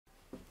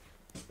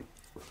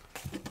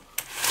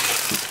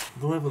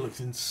The weather looks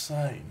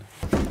insane.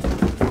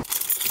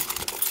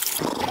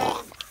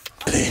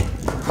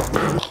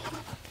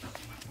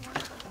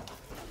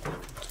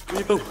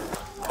 People.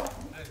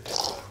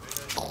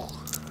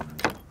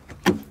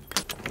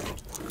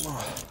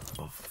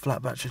 Oh,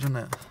 flat battery, doesn't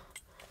it?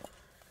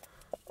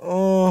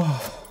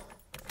 Oh.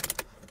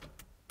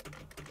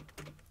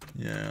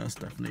 Yeah, it's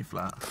definitely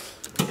flat.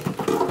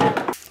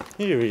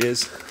 Here he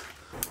is.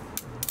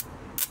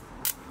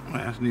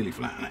 Right, that's nearly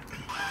flat, isn't it?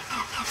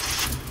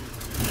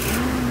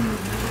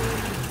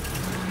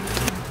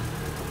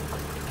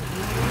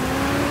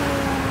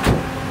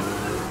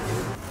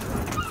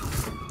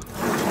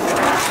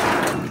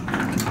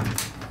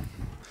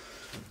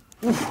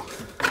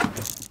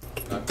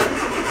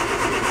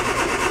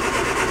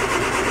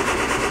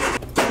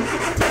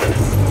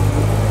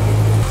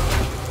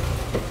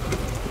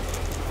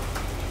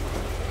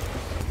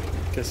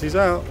 Guess he's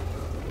out.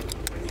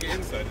 Get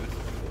inside this.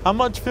 How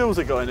much fuel's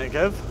it got in it,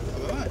 Kev?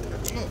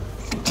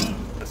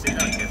 Let's see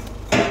that, Kev.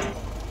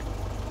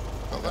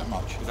 Not that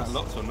much. Is that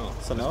lots or not?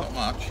 It's not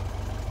much.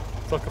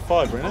 It's like a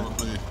fiver, isn't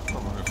it?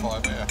 Probably a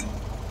five, yeah.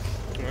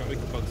 Right, we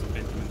can plug some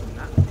Benjamins in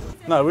that.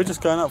 No, we're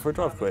just going out for a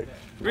drive quick.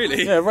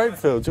 Really? Yeah, rape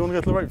field. Do you want to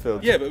go to the rape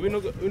field? Yeah, but we're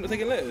not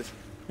taking letters.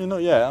 You're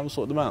not yet. I'm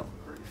sorting them out.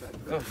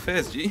 Oh,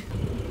 fairs, G.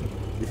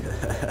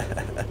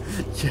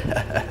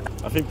 Yeah.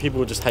 I think people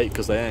will just hate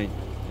because they ain't.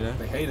 You know?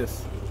 They hate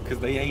us because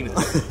they ain't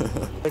us.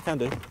 They can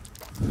do. I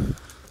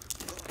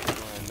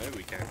know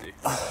we can do.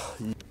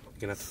 You're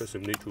gonna have to put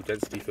some neutral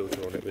density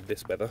filter on it with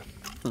this weather.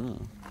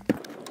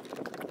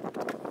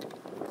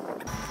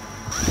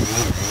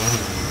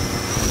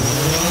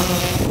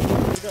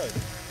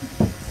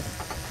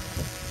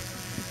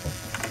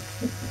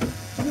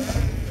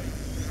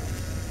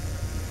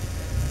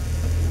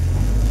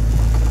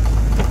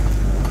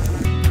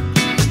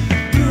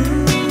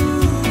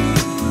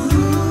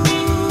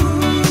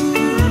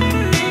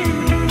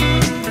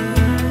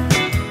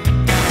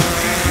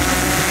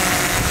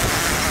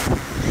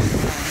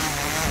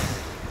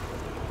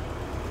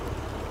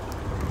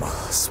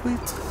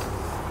 Sweet.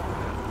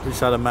 We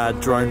just had a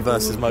mad drone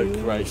versus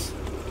Moke race.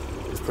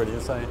 It's pretty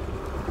insane.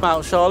 I'm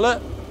out,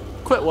 Charlotte.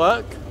 Quit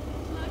work.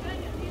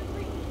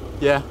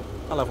 Yeah,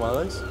 I'll have one of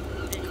those.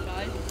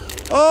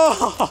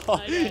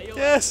 Oh,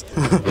 yes.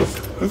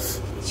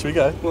 Should we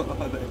go?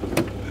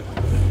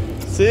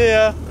 See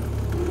ya.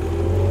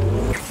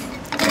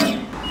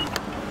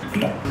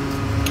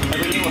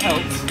 Every little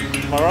helps.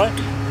 Am I right?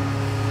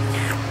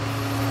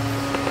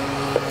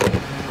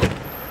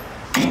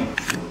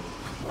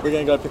 We're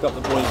going to go pick up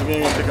the boys, we're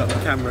going to go pick up the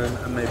camera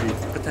and maybe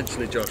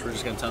potentially Josh. We're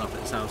just going to turn up at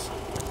his house.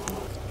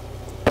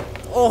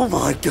 Oh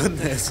my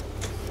goodness!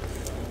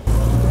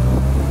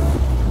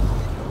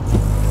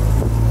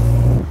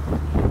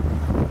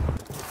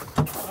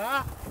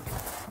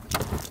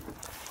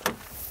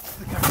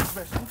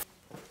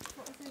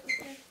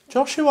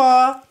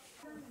 Joshua!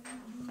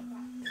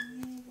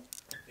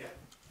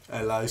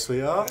 Hello,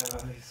 sweetheart.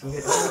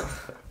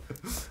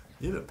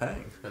 You look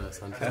paying. Hello,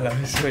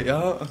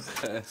 sweetheart.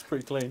 It's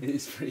pretty clean.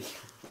 It's pretty.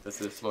 This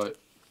is like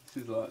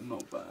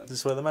not bad. This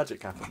is where the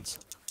magic happens.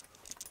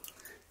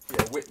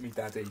 Yeah, whip me,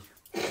 daddy.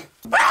 Yeah,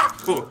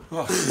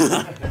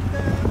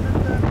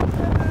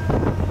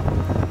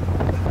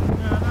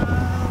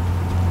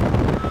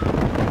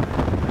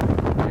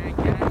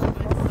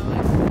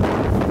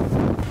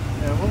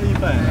 what are you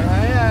paying?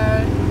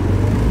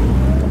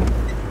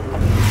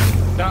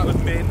 That was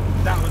min.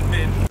 That was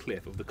min.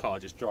 Cliff of the car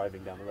just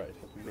driving down the road.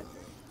 Min.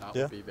 That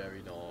Yeah. would be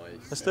very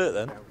nice. Let's do it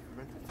then.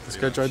 Let's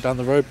go drive down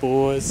the road,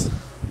 boys.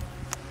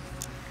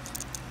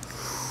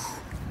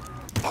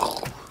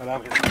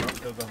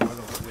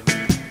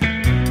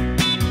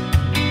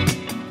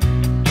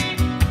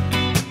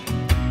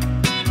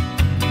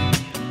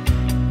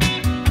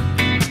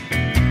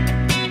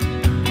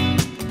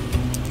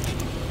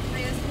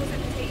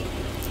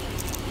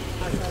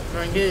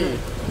 Thank you.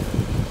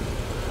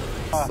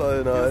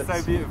 So nice.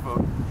 So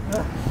beautiful.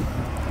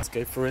 Let's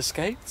go for a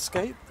skate.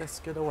 Let's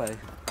get away.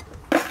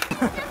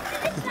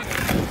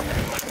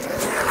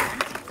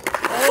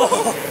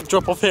 Oh.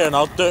 Drop off here and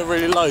I'll do it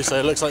really low so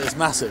it looks like it's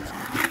massive.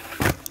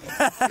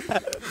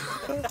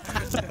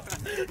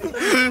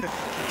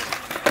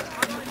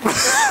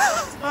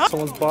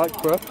 Someone's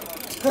bike, bro.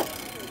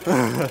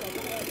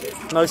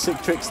 No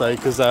sick tricks though,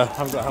 because I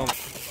haven't got a helmet.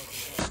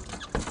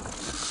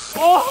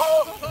 Oh!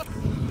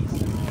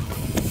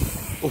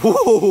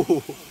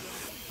 Ooh.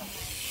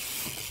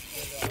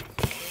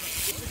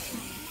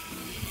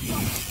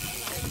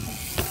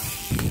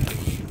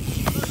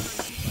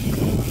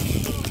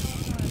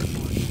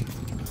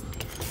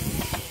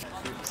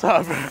 What's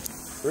up,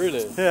 bro?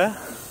 Really? Yeah.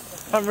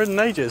 Haven't ridden in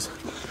ages.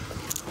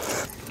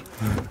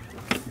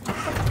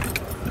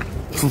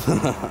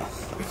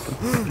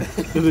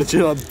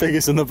 Literally like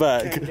biggest in the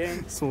back,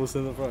 smallest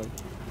in the front.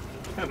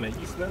 Oh, mate,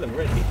 you smell them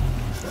already.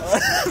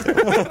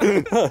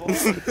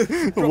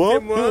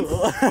 What?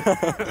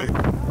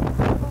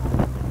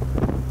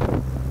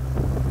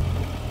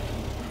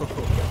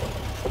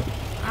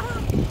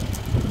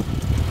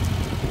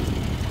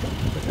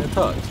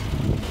 Touch.